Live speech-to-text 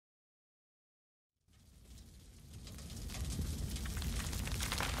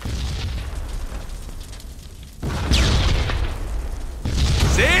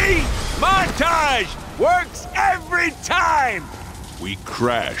See? Montage! Works every time! We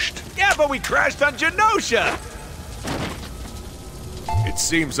crashed. Yeah, but we crashed on Genosha! It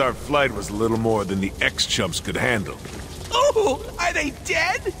seems our flight was a little more than the X-chumps could handle. Oh, are they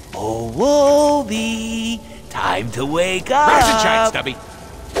dead? Oh, Wolby, time to wake up. Rise and shine, Stubby.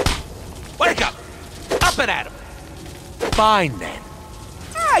 Wake up! Up and at him! Fine, then.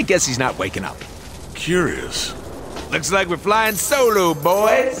 I guess he's not waking up. Curious. Looks like we're flying solo,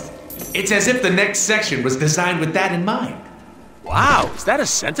 boys. It's as if the next section was designed with that in mind. Wow, is that a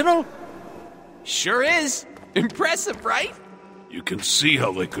sentinel? Sure is. Impressive, right? You can see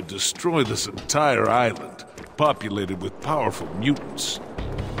how they could destroy this entire island, populated with powerful mutants.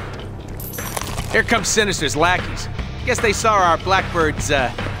 Here comes Sinister's lackeys. Guess they saw our Blackbird's,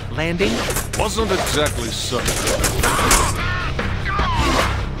 landing? Wasn't exactly sudden.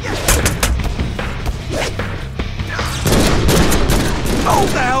 Oh,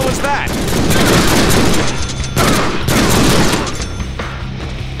 the hell was that?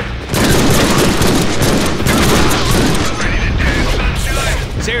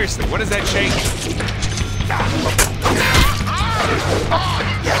 Seriously, what is that shake?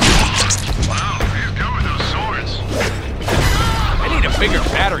 Wow, he's good with those swords. I need a bigger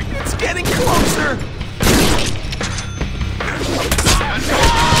battery. It's getting closer.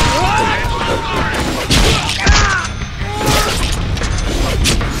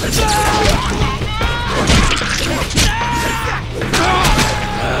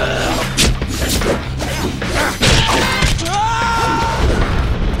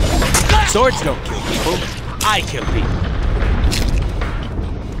 Swords don't kill people. I kill people.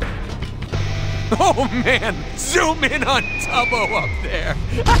 Oh man, zoom in on Tubbo up there.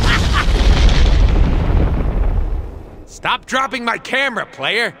 Stop dropping my camera,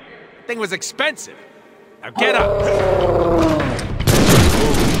 player. That thing was expensive. Now get up.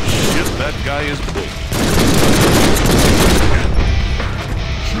 Shit, that guy is bull.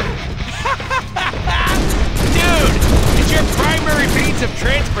 Dude, is your primary means of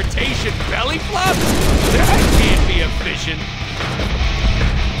transportation belly flops? That can't be efficient.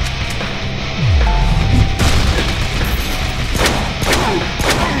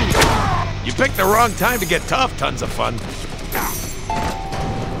 You picked the wrong time to get tough. Tons of fun.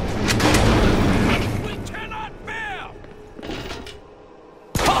 We cannot fail.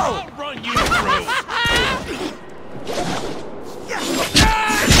 I'll run you through.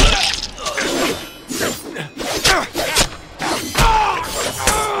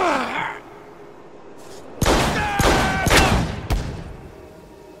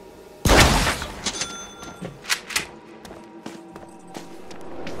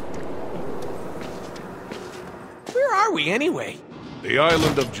 Where are we anyway? The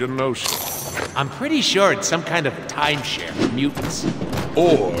island of Genosha. I'm pretty sure it's some kind of timeshare for mutants.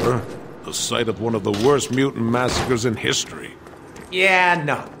 Or the site of one of the worst mutant massacres in history. Yeah,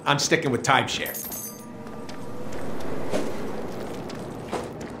 no, I'm sticking with timeshare.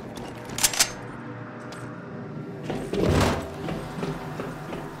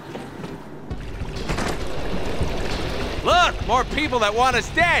 Look, more people that want us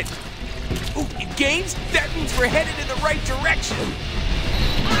dead. Ooh, games? That means we're headed in the right direction.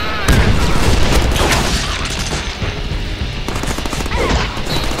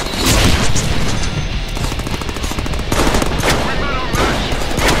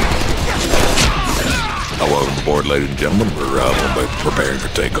 Welcome aboard, ladies and gentlemen. We're preparing for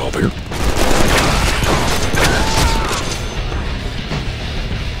takeoff here.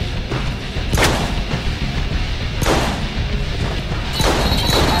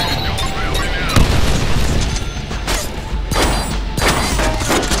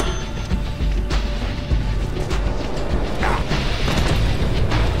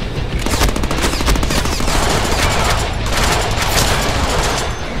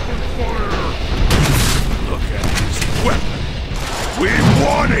 We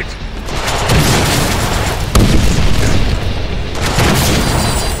won it!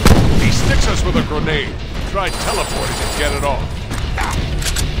 He sticks us with a grenade. Try teleporting and get it off.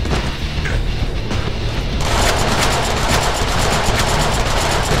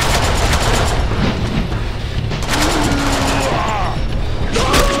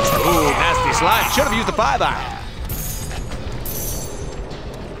 Ooh, nasty slime. Should have used the 5-iron.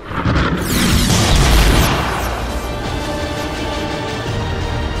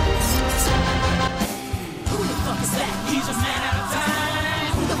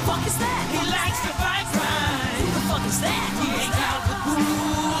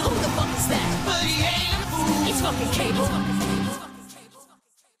 Fucking cable.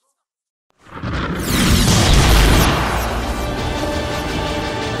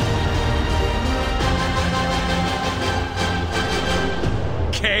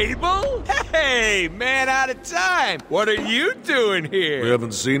 Cable? Hey, man out of time. What are you doing here? We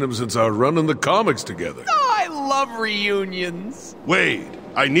haven't seen him since our run in the comics together. Oh, I love reunions. Wade,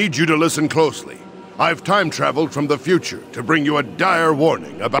 I need you to listen closely. I've time-traveled from the future to bring you a dire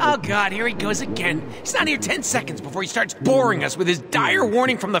warning about... Oh god, here he goes again. He's not here 10 seconds before he starts boring us with his dire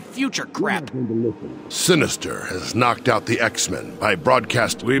warning from the future crap. Sinister has knocked out the X-Men by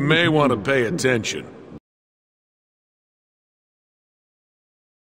broadcasting... We may want to pay attention.